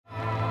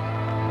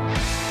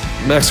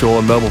Max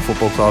Gorlin, Melbourne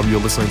Football Club.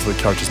 You're listening to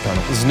the Coaches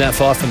Panel. This is Nat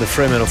Fyfe from the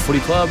Fremantle Footy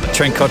Club.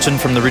 Trent Cotchin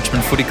from the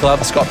Richmond Footy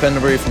Club. Scott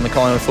Pendlebury from the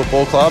Collingwood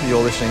Football Club.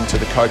 You're listening to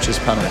the Coaches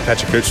Panel.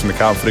 Patrick Cooch from the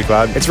Carlton Footy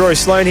Club. It's Rory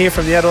Sloane here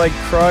from the Adelaide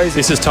Crows.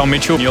 This is Tom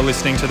Mitchell. You're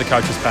listening to the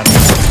Coaches Panel.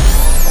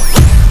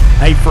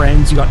 Hey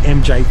friends, you got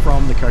MJ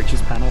from the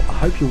Coaches Panel. I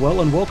hope you're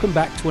well and welcome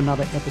back to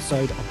another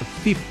episode of the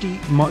 50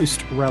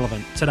 Most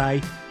Relevant.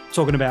 Today,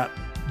 talking about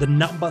the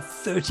number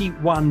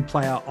 31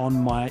 player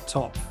on my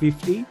top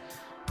 50,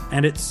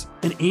 and it's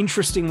an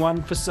interesting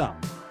one for some.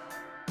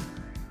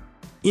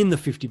 In the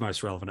 50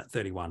 Most Relevant at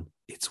 31,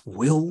 it's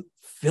Will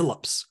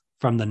Phillips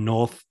from the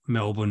North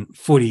Melbourne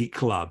Footy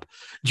Club.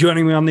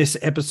 Joining me on this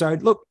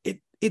episode, look,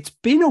 it's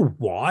been a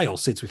while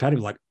since we've had him,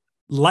 like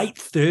late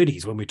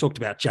 30s when we talked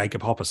about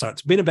Jacob Hopper. So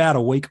it's been about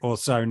a week or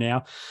so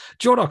now.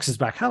 Jordox is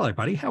back. Hello,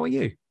 buddy. How are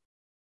you?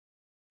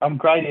 I'm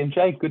great,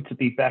 MJ. Good to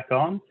be back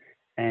on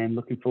and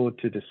looking forward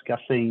to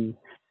discussing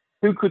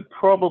who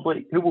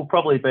will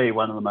probably be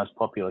one of the most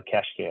popular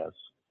cash cows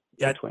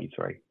at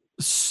 23.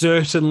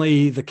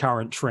 Certainly the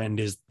current trend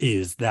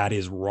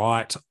is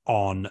right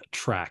on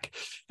track.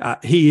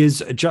 He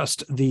is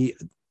just the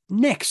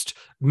next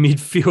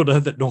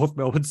midfielder that North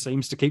Melbourne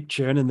seems to keep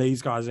churning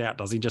these guys out,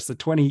 does he? Just the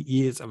 20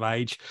 years of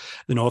age,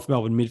 the North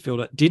Melbourne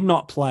midfielder did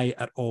not play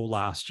at all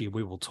last year.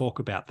 We will talk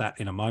about that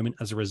in a moment.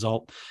 As a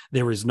result,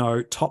 there is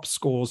no top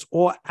scores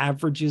or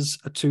averages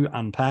to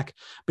unpack,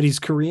 but his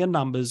career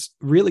numbers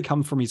really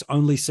come from his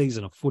only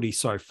season of footy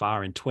so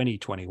far in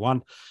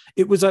 2021.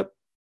 It was a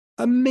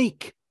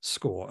meek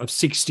score of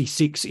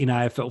 66 in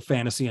AFL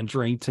Fantasy and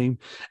Dream Team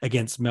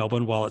against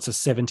Melbourne, while it's a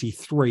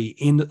 73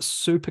 in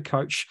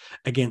Supercoach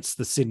against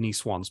the Sydney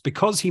Swans.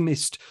 Because he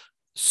missed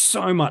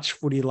so much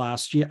footy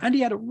last year and he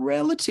had a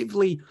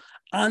relatively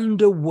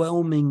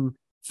underwhelming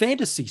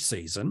fantasy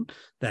season,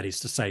 that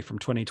is to say from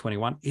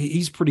 2021,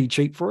 he's pretty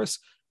cheap for us.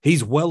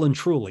 He's well and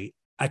truly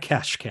a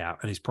cash cow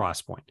at his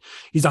price point.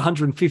 He's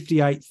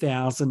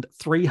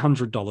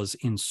 $158,300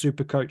 in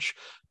Supercoach,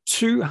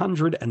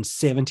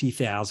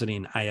 $270,000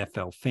 in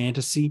AFL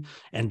Fantasy,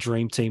 and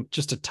Dream Team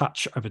just a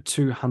touch over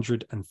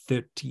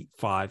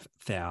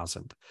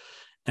 $235,000.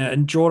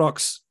 And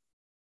Jordox,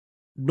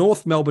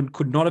 North Melbourne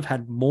could not have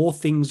had more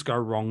things go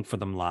wrong for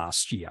them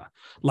last year.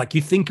 Like,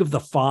 you think of the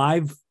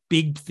 5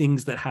 big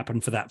things that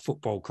happened for that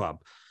football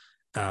club.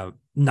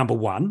 Number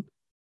one,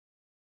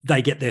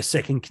 they get their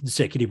second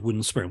consecutive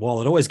wooden spoon. While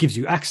it always gives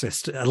you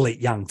access to elite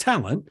young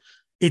talent,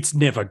 it's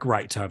never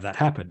great to have that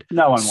happen.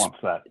 No one wants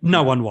that.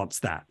 No one wants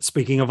that.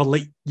 Speaking of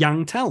elite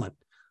young talent,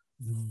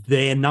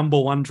 their number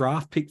 1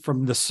 draft pick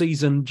from the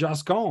season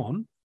just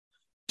gone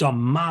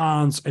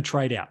demands a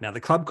trade out. Now, the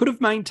club could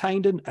have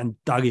maintained it and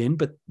dug in,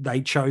 but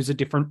they chose a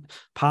different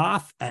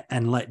path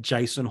and let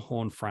Jason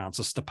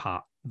Horne-Francis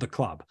depart the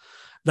club.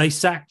 They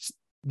sacked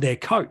their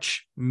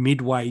coach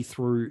midway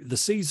through the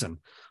season.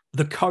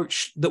 The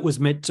coach that was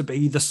meant to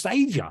be the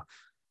savior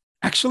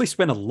actually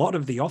spent a lot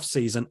of the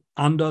offseason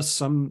under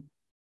some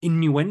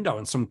innuendo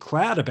and some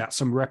cloud about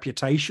some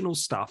reputational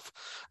stuff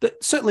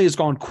that certainly has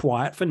gone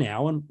quiet for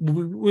now, and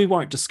we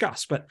won't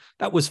discuss, but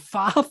that was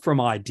far from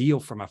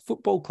ideal from a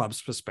football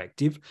club's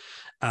perspective.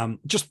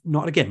 Just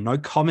not, again, no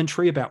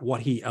commentary about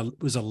what he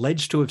was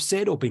alleged to have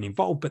said or been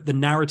involved, but the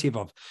narrative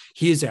of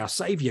here's our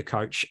savior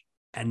coach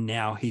and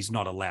now he's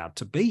not allowed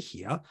to be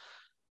here.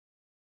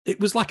 It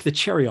was like the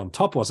cherry on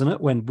top, wasn't it,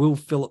 when Will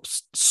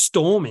Phillips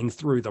storming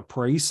through the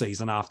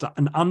preseason after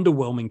an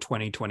underwhelming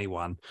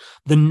 2021.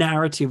 The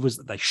narrative was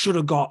that they should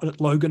have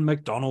got Logan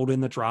McDonald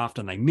in the draft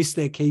and they missed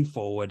their key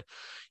forward.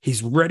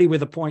 He's ready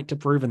with a point to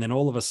prove, and then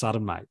all of a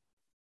sudden, mate,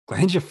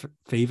 glandular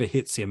fever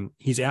hits him.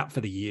 He's out for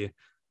the year.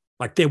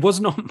 Like, there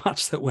was not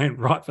much that went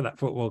right for that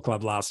football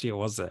club last year,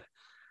 was there?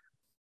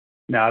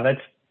 No, that's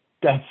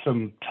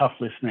some tough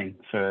listening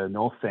for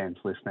North fans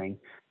listening.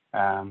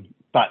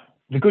 But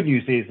the good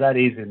news is that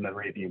is in the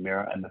rearview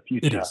mirror, and the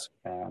future,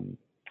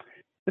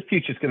 the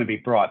future's going to be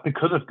bright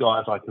because of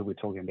guys like who we're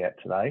talking about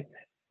today.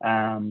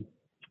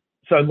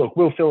 So look,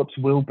 Will Phillips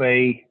will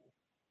be,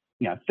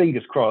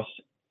 fingers crossed,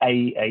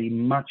 a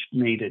much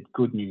needed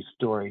good news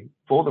story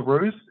for the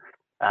Roos.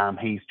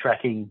 He's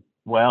tracking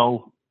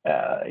well.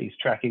 He's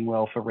tracking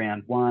well for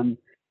round 1.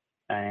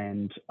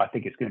 And I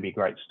think it's going to be a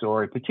great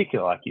story,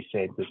 particularly, like you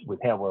said, with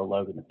how well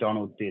Logan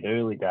McDonald did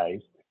early days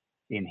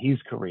in his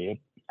career.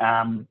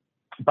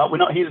 But we're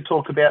not here to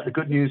talk about the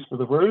good news for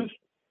the Roos.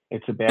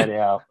 It's about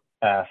our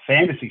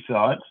fantasy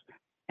sides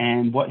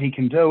and what he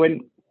can do.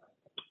 And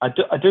I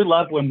do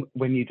love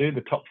when you do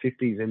the top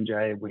 50s,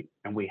 MJ,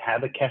 and we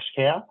have a cash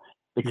cow,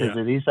 because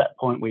it is that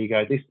point where you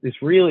go,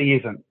 this really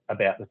isn't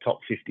about the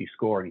top 50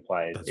 scoring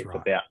players. It's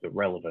about the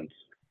relevance.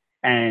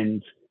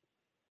 And,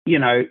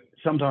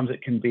 sometimes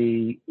it can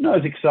be not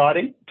as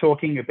exciting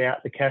talking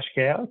about the cash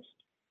cows,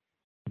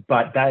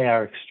 but they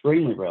are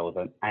extremely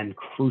relevant and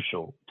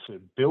crucial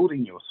to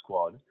building your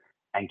squad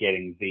and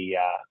getting the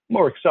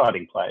more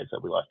exciting players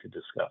that we like to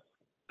discuss.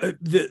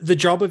 The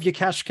job of your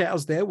cash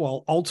cows there,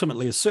 while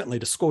ultimately is certainly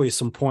to score you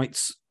some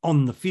points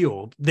on the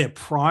field, their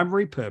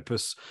primary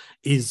purpose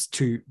is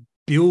to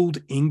build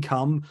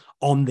income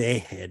on their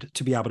head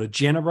to be able to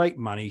generate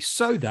money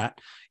so that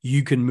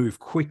you can move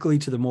quickly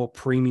to the more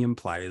premium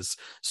players.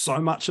 So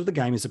much of the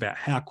game is about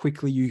how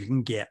quickly you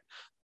can get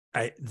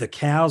the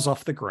cows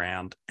off the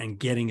ground and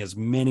getting as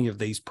many of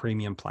these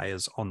premium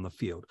players on the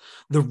field.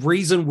 The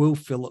reason Will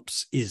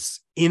Phillips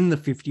is in the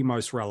 50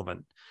 most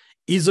relevant,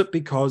 is it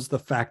because the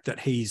fact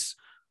that he's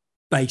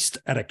based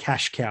at a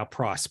cash cow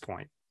price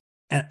point?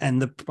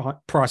 And the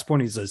price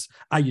point is,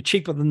 are you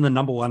cheaper than the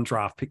number one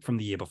draft pick from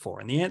the year before?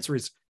 And the answer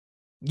is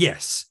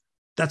yes.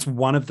 That's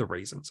one of the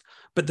reasons.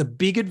 But the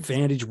big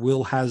advantage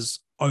Will has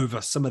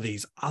over some of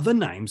these other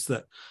names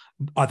that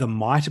either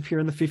might appear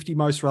in the 50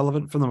 most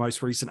relevant from the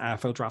most recent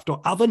AFL draft,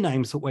 or other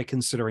names that we're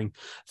considering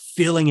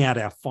filling out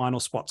our final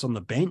spots on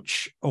the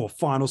bench or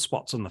final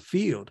spots on the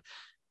field,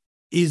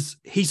 is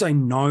he's a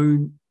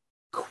known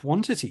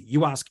quantity.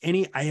 You ask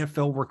any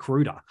AFL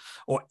recruiter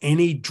or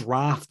any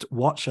draft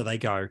watcher, they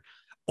go,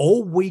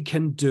 all we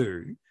can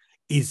do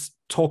is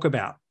talk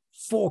about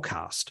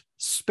forecast,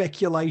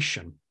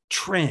 speculation,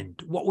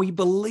 trend, what we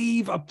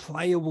believe a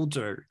player will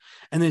do.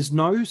 And there's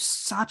no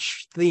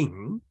such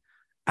thing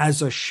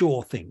as a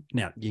sure thing.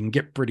 Now, you can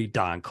get pretty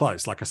darn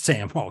close, like a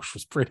Sam Walsh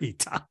was pretty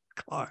darn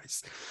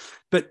close.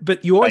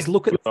 But you always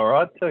look at... All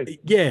right, too.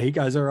 Yeah, he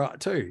goes all right,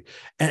 too.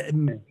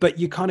 But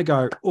you kind of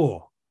go,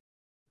 oh,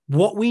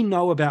 what we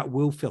know about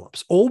Will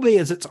Phillips,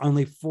 albeit it's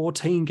only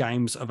 14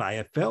 games of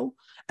AFL,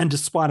 and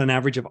despite an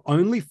average of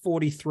only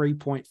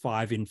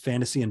 43.5 in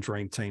fantasy and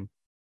dream team,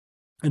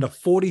 and a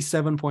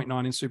 47.9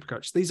 in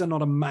Supercoach, these are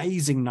not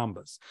amazing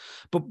numbers.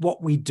 But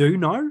what we do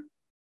know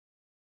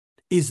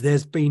is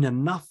there's been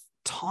enough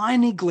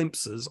tiny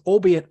glimpses,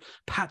 albeit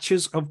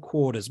patches of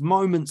quarters,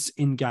 moments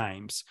in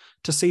games,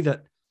 to see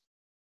that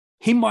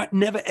he might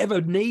never,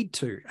 ever need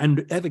to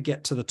and ever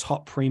get to the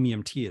top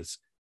premium tiers.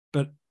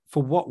 But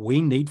for what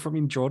we need from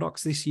him,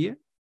 Jordox, this year,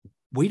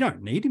 we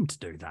don't need him to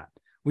do that.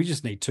 We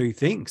just need two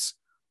things.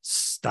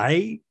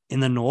 Stay in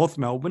the North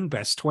Melbourne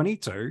best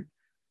 22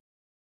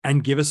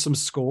 and give us some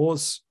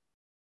scores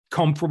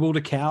comparable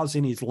to cows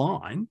in his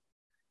line,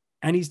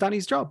 and he's done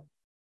his job.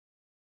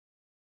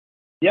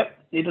 Yep,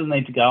 he doesn't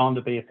need to go on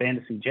to be a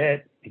fantasy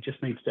jet. He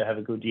just needs to have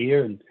a good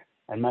year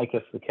and make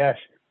us the cash.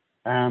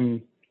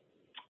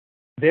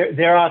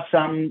 There are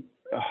some,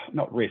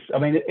 not risks. I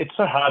mean, it's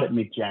so hard at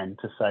mid-Jan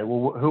to say,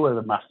 well, who are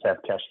the must-have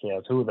cash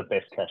cows? Who are the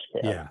best cash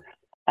cows? Yeah.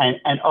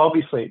 And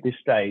obviously at this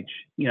stage,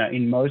 you know,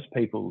 in most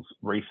people's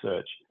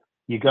research,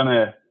 you're going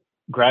to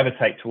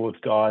gravitate towards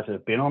guys that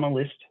have been on a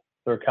list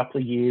for a couple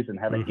of years and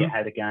haven't yet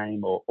had a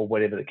game or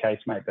whatever the case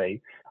may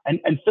be.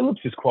 And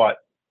Phillips is quite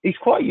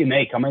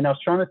unique. I mean, I was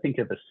trying to think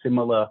of a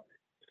similar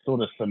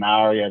sort of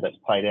scenario that's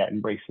played out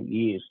in recent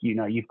years. You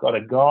know, you've got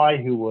a guy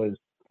who was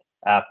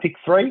pick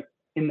 3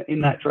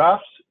 in that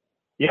draft.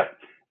 Yep.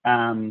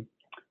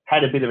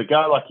 Had a bit of a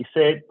go, like you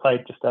said,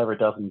 played just over a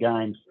dozen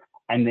games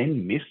and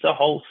then missed a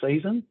whole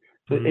season.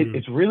 So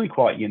it's really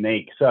quite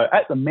unique. So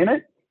at the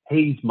minute,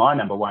 he's my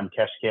number one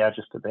cash cow,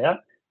 just about.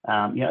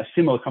 You know, a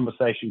similar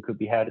conversation could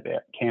be had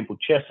about Campbell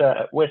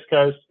Chesser at West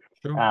Coast.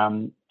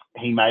 Sure.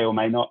 He may or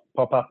may not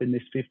pop up in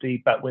this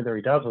 50, but whether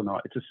he does or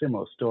not, it's a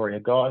similar story, a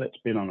guy that's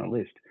been on a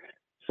list.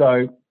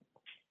 So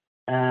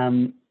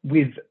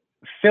with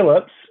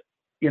Phillips,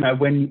 you know,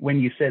 when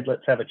you said,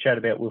 let's have a chat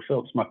about Will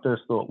Phillips, my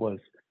first thought was,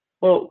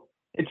 well,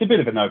 it's a bit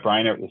of a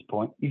no-brainer at this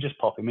point. You just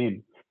pop him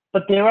in.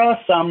 But there are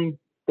some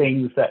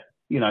things that,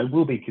 you know,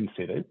 will be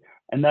considered,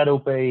 and that'll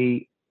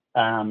be,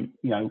 you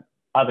know,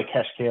 other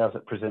cash cows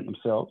that present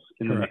themselves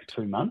in the next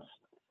 2 months,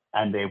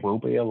 and there will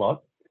be a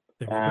lot.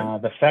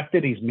 The fact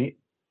that he's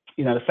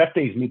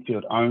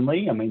midfield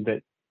only, I mean,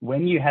 that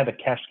when you have a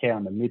cash cow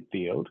in the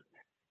midfield,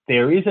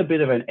 there is a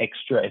bit of an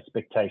extra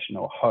expectation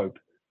or hope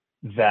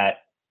that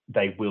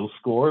they will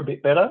score a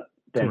bit better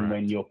than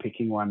when you're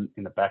picking one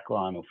in the back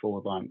line or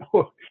forward line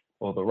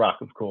or the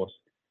ruck, of course.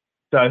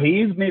 So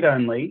he is mid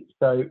only.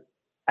 So,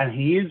 and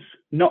he is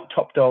not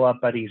top dollar,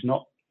 but he's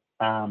not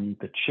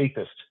the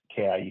cheapest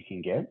cow you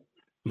can get.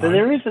 So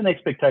there is an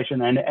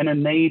expectation and a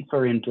need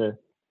for him to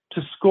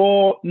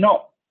score,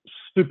 not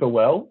super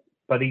well,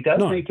 but he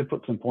does need to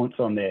put some points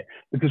on there,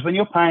 because when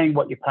you're paying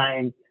what you're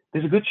paying,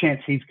 there's a good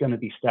chance he's going to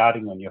be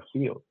starting on your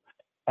field.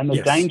 And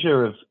the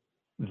danger of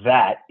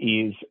that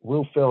is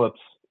Will Phillips,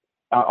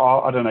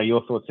 I don't know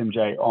your thoughts,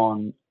 MJ,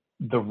 on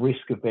the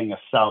risk of being a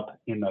sub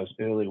in those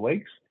early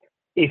weeks.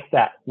 If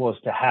that was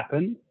to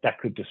happen, that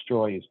could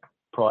destroy his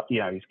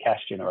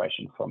cash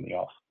generation from the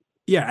off.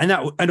 Yeah,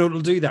 and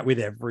it'll do that with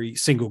every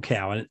single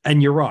cow.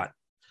 And you're right.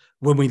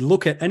 When we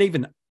look at, and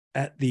even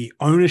at the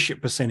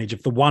ownership percentage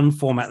of the one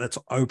format that's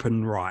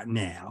open right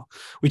now,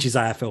 which is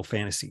AFL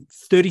Fantasy,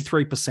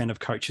 33% of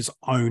coaches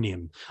own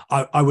him.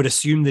 I would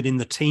assume that in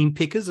the team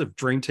pickers of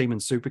Dream Team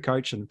and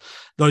Supercoach, and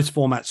those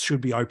formats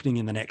should be opening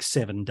in the next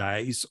 7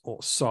 days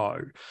or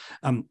so,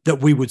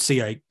 that we would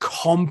see a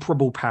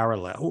comparable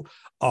parallel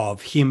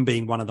of him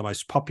being one of the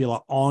most popular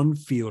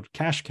on-field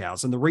cash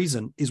cows. And the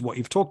reason is what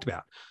you've talked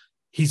about.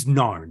 He's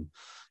known.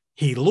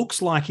 He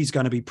looks like he's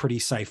going to be pretty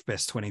safe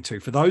best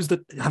 22. For those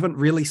that haven't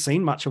really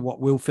seen much of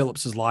what Will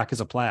Phillips is like as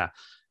a player,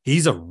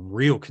 He's a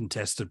real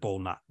contested ball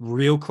nut,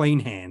 real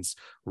clean hands,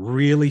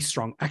 really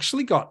strong.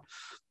 Actually got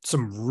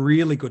some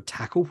really good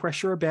tackle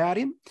pressure about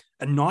him,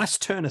 a nice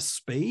turn of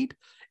speed.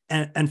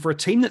 And for a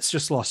team that's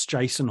just lost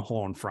Jason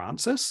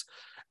Horne-Francis,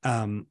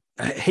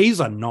 he's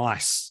a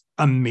nice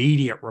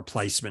immediate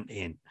replacement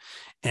in.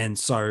 And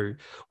so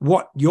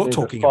what you're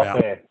talking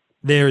about,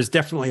 there is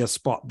definitely a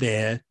spot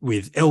there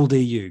with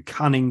LDU,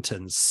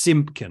 Cunnington,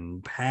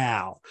 Simpkin,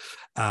 Powell,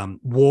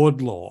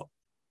 Wardlaw.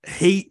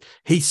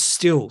 He's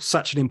still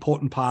such an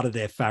important part of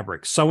their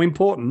fabric. So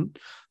important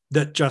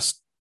that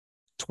just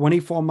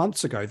 24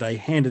 months ago, they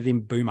handed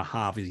him Boomer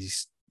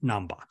Harvey's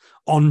number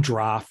on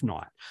draft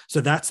night.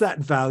 So that's that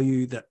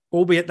value that,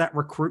 albeit that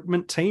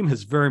recruitment team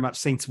has very much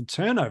seen some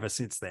turnover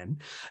since then,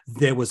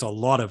 there was a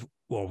lot of,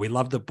 well, we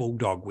love the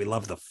bulldog, we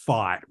love the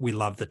fight, we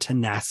love the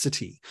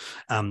tenacity,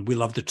 we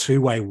love the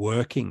two-way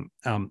working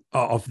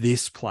of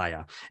this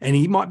player. And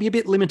he might be a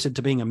bit limited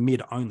to being a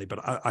mid only, but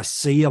I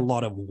see a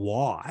lot of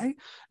why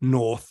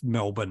North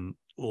Melbourne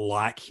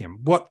like him.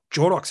 What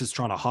Jordox is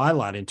trying to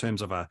highlight in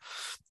terms of a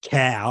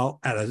cow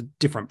at a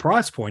different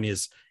price point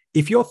is,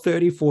 if you're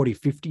 30, 40,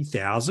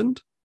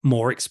 50,000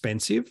 more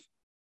expensive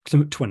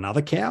to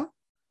another cow,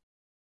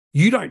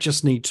 you don't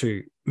just need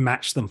to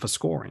match them for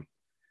scoring.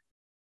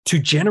 To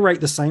generate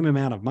the same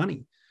amount of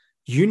money,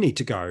 you need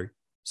to go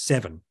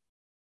 7,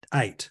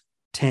 8,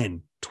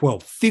 10,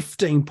 12,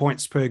 15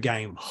 points per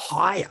game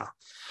higher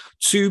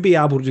to be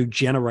able to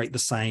generate the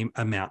same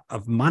amount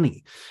of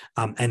money,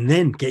 and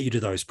then get you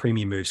to those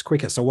premium moves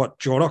quicker. So what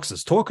Jordox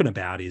is talking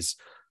about is,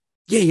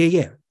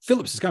 yeah,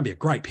 Phillips is going to be a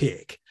great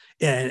pick.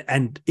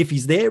 And if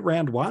he's there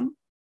round one,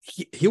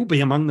 he'll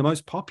be among the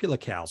most popular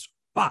cows.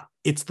 But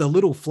it's the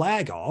little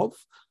flag of,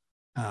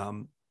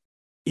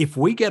 if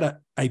we get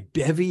a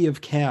bevy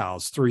of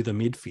cows through the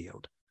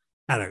midfield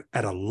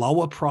at a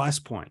lower price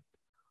point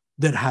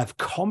that have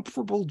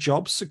comparable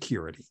job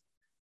security,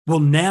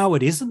 well, now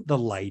it isn't the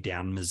lay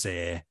down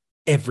misère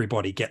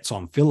everybody gets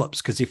on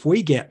Phillips. Because if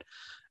we get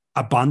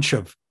a bunch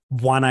of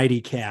 180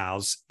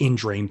 cows in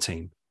Dream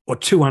Team, or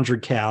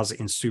 200 cows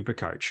in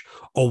Supercoach,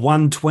 or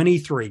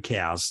 123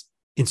 cows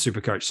in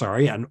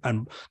Supercoach,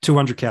 and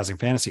 200 cows in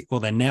Fantasy. Well,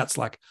 then now it's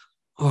like,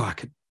 oh, I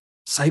could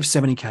save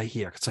 70K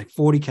here. I could save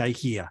 40K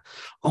here.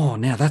 Oh,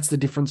 now that's the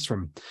difference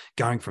from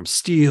going from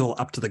Steele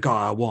up to the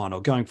guy I want,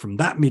 or going from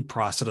that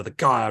mid-pricer to the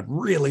guy I'd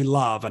really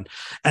love.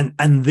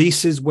 And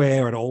this is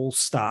where it all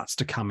starts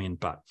to come in.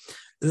 But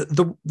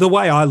the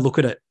way I look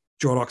at it,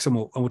 Jordox, and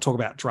we'll talk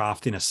about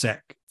draft in a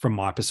sec from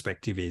my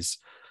perspective, is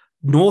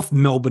North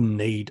Melbourne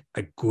need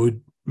a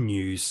good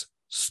news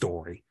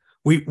story.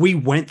 We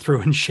went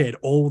through and shared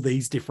all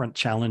these different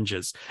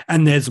challenges,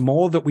 and there's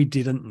more that we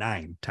didn't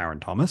name,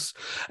 Taryn Thomas,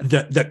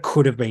 that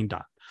could have been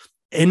done.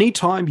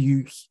 Anytime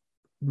you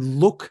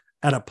look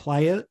at a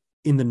player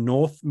in the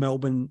North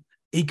Melbourne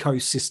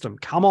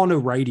ecosystem come on a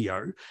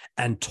radio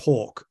and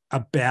talk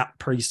about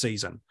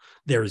preseason,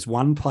 there is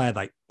one player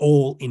they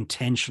all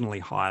intentionally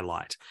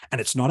highlight,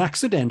 and it's not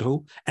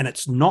accidental, and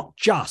it's not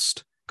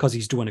just because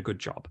he's doing a good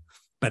job.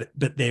 But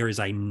there is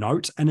a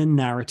note and a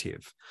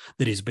narrative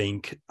that is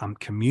being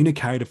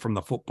communicated from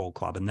the football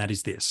club, and that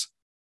is this: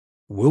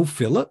 Will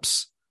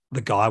Phillips,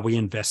 the guy we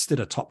invested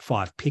a top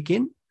 5 pick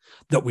in,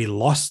 that we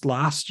lost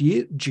last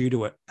year due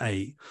to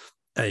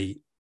a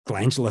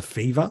glandular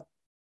fever,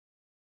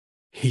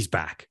 he's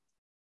back.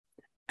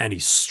 And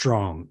he's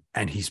strong,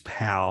 and he's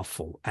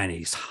powerful, and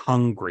he's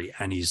hungry,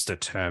 and he's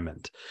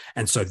determined.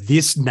 And so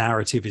this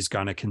narrative is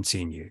going to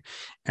continue.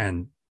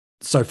 And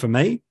so for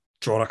me,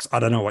 Jordox, I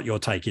don't know what your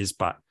take is,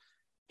 but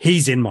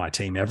he's in my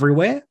team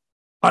everywhere.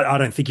 I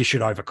don't think you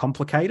should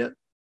overcomplicate it.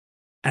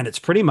 And it's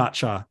pretty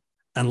much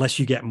unless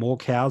you get more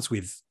cows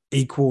with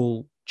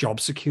equal job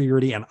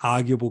security and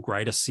arguable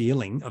greater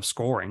ceiling of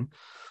scoring,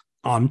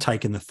 I'm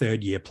taking the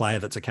third-year player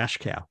that's a cash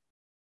cow.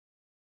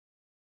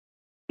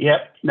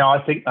 Yep. No,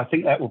 I think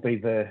that will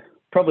be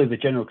probably the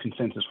general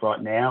consensus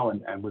right now,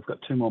 and we've got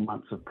 2 more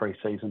months of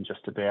pre-season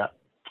just about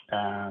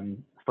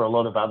for a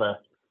lot of other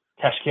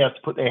cash cows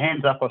to put their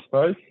hands up, I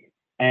suppose.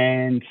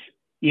 And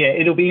yeah,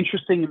 it'll be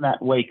interesting in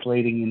that week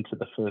leading into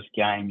the first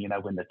game,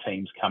 when the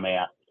teams come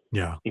out.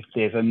 Yeah. If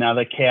there's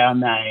another cow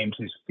named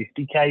who's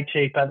 50K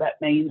cheaper, that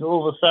means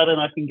all of a sudden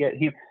I can get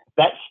him.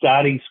 That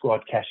starting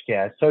squad cash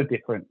cow is so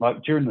different.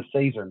 Like during the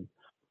season,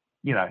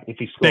 if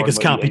he's beggars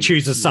can't be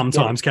choosers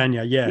sometimes, can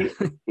you? Yeah.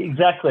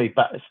 Exactly.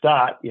 But the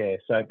start, yeah.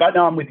 So, but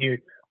no, I'm with you.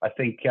 I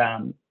think,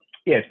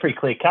 it's pretty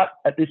clear cut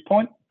at this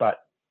point, but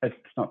it's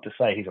not to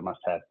say he's a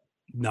must have.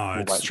 No,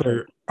 it's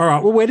true. All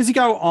right. Well, where does he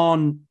go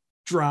on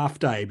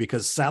draft day?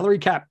 Because salary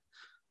cap,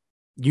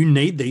 you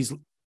need these,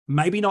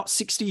 maybe not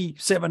 60,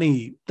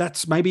 70,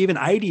 that's maybe even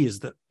 80 is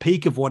the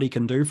peak of what he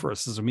can do for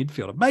us as a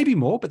midfielder. Maybe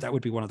more, but that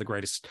would be one of the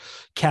greatest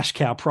cash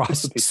cow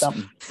prices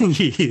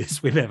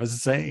years we've ever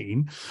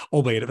seen,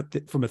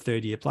 albeit from a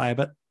third-year player.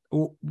 But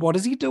what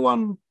does he do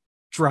on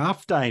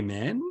draft day,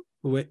 man?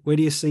 Where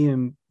do you see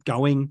him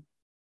going,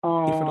 if at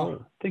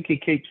all? I think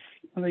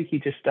he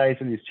just stays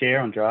in his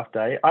chair on draft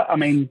day. I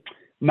mean,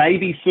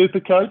 maybe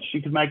Supercoach,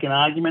 you could make an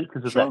argument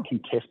because of that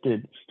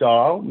contested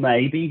style.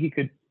 Maybe he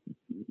could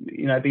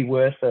be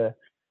worth a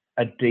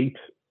deep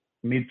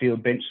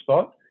midfield bench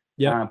spot.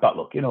 Yeah. But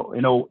look, in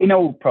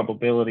all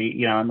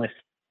probability, unless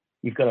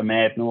you've got a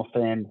mad North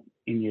end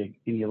in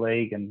your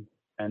league and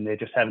they're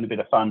just having a bit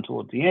of fun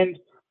towards the end,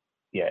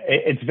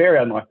 it's very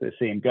unlikely to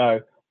see him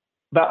go.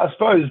 But I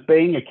suppose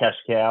being a cash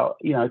cow,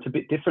 it's a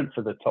bit different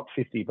for the top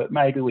 50, but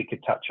maybe we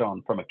could touch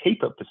on from a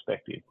keeper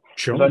perspective.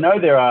 Sure. Because I know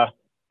there are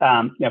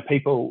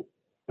people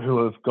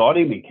who have got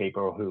him in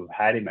keeper or who have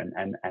had him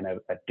and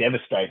are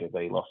devastated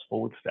that he lost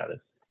forward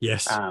status.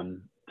 Yes.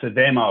 To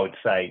them, I would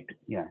say,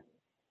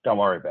 don't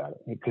worry about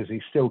it because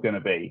he's still going to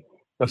be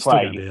the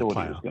player you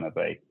thought he was going to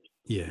be.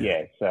 Yeah.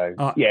 Yeah. So,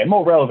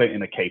 more relevant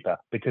in the keeper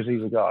because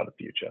he's a guy of the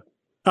future.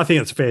 I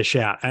think it's a fair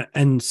shout.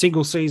 And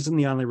single season,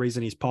 the only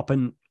reason he's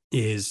popping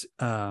is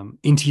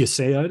into your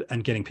CEO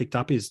and getting picked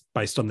up is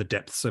based on the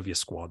depths of your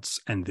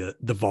squads and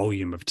the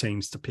volume of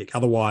teams to pick.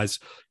 Otherwise,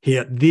 here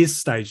at this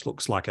stage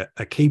looks like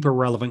a keeper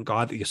relevant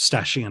guy that you're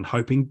stashing and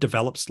hoping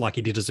develops like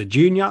he did as a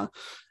junior,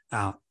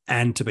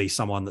 and to be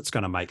someone that's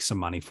going to make some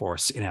money for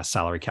us in our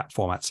salary cap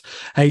formats.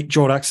 Hey,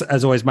 Jordax,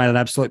 as always, mate, an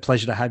absolute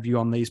pleasure to have you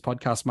on these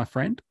podcasts, my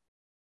friend.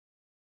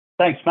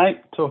 Thanks,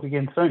 mate. Talk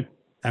again soon.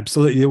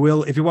 Absolutely, you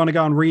will. If you want to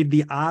go and read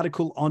the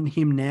article on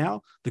him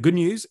now, the good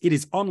news, it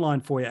is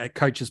online for you at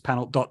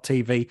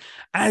coachespanel.tv,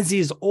 as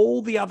is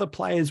all the other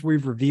players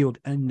we've revealed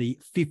in the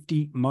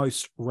 50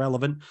 most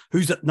relevant.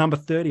 Who's at number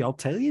 30? I'll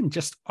tell you in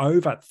just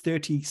over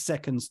 30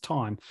 seconds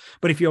time.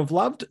 But if you've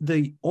loved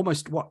the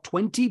almost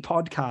 20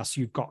 podcasts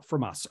you've got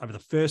from us over the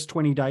first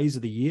 20 days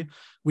of the year,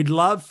 we'd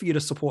love for you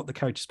to support the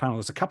Coaches Panel.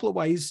 There's a couple of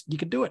ways you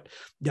can do it.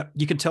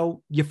 You can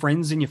tell your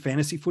friends in your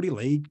fantasy footy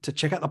league to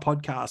check out the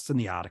podcasts and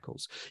the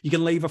articles. You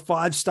can leave a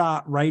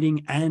 5-star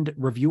rating and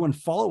review and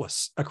follow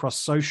us across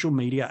social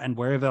media and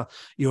wherever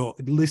you're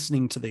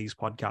listening to these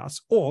podcasts.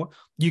 Or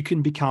you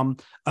can become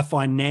a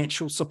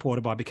financial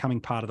supporter by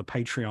becoming part of the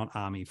Patreon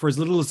army. For as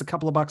little as a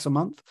couple of bucks a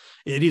month,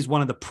 it is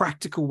one of the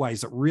practical ways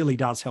that really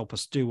does help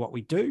us do what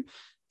we do.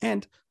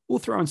 And we'll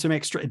throw in some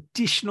extra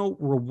additional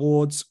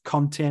rewards,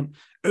 content,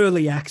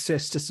 early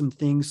access to some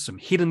things, some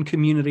hidden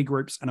community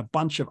groups, and a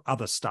bunch of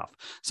other stuff.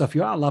 So if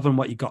you are loving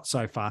what you got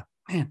so far,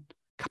 man,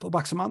 a couple of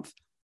bucks a month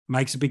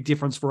makes a big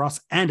difference for us,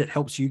 and it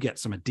helps you get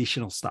some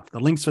additional stuff. The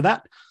links for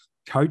that,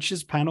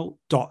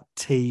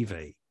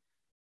 coachespanel.tv.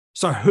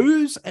 So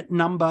who's at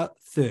number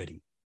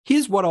 30?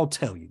 Here's what I'll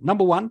tell you.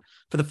 Number one,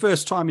 for the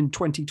first time in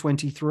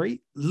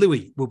 2023,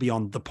 Louis will be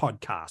on the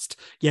podcast.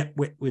 Yeah,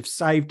 we've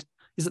saved...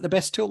 Is it the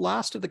best till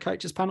last of the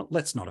Coaches Panel?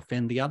 Let's not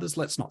offend the others.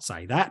 Let's not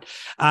say that.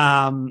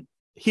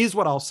 Here's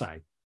what I'll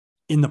say.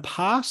 In the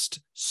past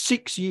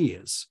 6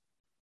 years,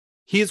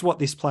 here's what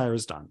this player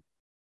has done.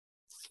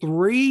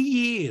 3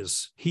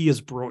 years, he has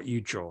brought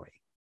you joy.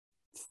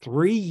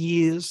 3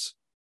 years,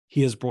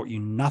 he has brought you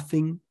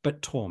nothing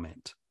but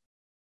torment.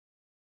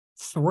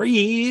 3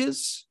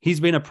 years, he's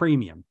been a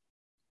premium.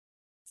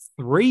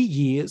 3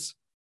 years,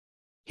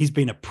 he's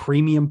been a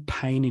premium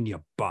pain in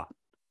your butt.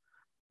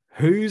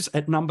 Who's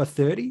at number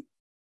 30?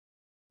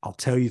 I'll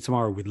tell you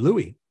tomorrow with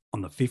Louis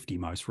on the 50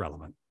 most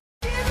relevant.